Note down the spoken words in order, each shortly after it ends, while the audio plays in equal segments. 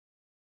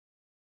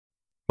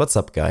What's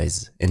up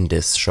guys, in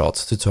this short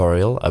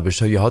tutorial I will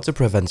show you how to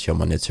prevent your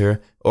monitor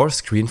or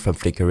screen from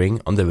flickering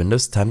on the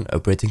Windows 10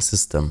 operating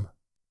system.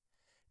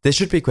 This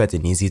should be quite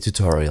an easy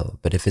tutorial,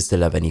 but if you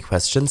still have any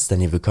questions then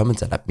leave a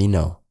comment and let me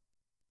know.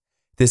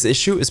 This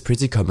issue is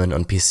pretty common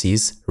on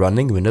PCs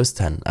running Windows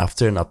 10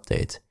 after an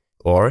update,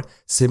 or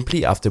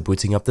simply after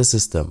booting up the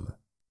system.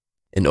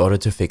 In order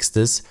to fix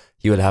this,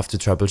 you will have to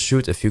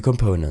troubleshoot a few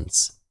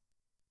components.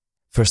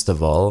 First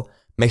of all,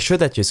 make sure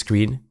that your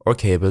screen or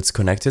cables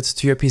connected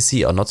to your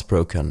PC are not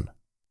broken.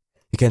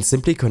 You can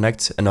simply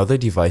connect another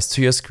device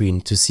to your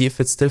screen to see if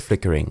it's still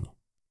flickering.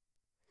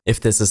 If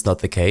this is not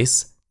the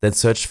case, then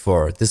search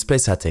for Display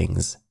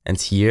Settings,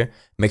 and here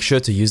make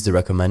sure to use the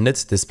recommended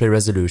display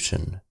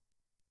resolution.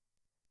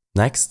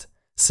 Next,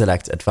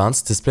 select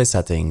Advanced Display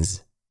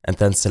Settings, and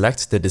then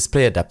select the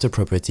display adapter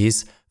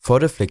properties for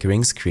the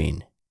flickering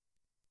screen.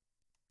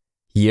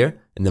 Here,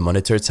 in the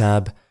Monitor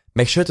tab,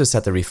 make sure to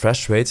set the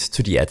refresh rate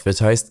to the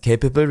advertised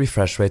capable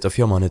refresh rate of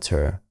your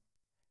monitor.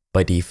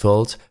 By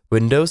default,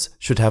 Windows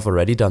should have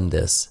already done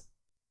this.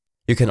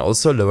 You can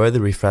also lower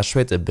the refresh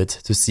rate a bit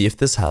to see if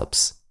this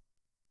helps.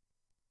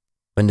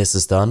 When this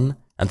is done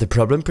and the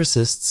problem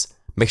persists,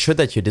 make sure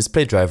that your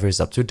display driver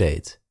is up to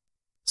date.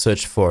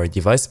 Search for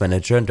Device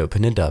Manager and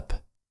open it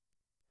up.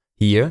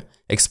 Here,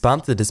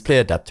 expand the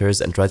display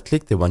adapters and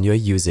right-click the one you are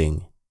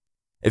using.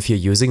 If you're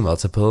using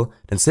multiple,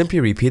 then simply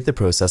repeat the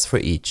process for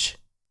each.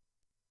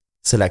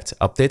 Select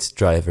Update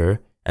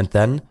Driver and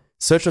then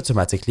search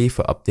automatically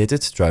for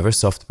updated driver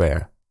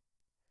software.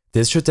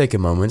 This should take a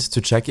moment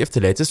to check if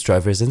the latest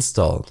driver is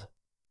installed.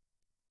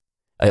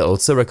 I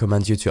also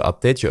recommend you to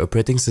update your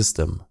operating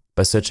system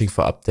by searching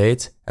for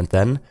Update and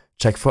then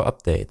check for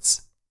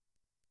updates.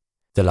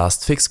 The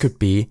last fix could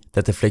be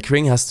that the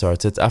flickering has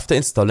started after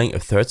installing a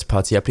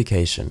third-party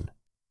application.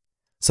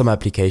 Some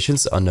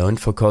applications are known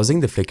for causing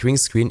the flickering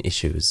screen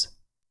issues.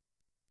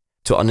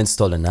 To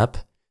uninstall an app,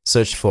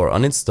 search for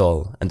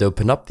Uninstall and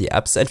open up the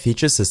Apps and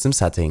Feature System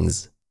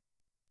settings.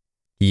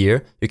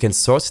 Here, you can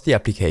sort the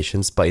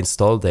applications by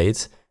install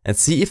date and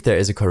see if there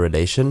is a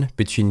correlation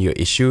between your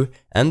issue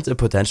and a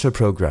potential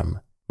program,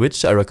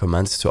 which I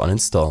recommend to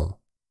uninstall.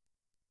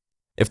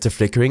 If the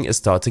flickering is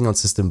starting on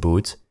system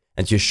boot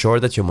and you're sure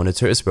that your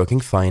monitor is working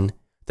fine,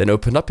 then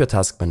open up your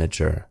Task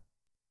Manager.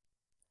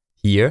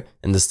 Here,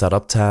 in the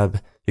Startup tab,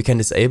 you can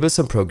disable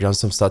some programs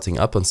from starting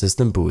up on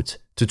system boot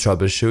to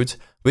troubleshoot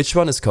which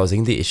one is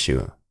causing the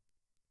issue.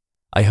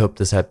 I hope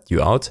this helped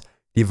you out.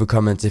 Leave a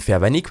comment if you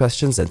have any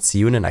questions and see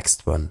you in the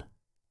next one.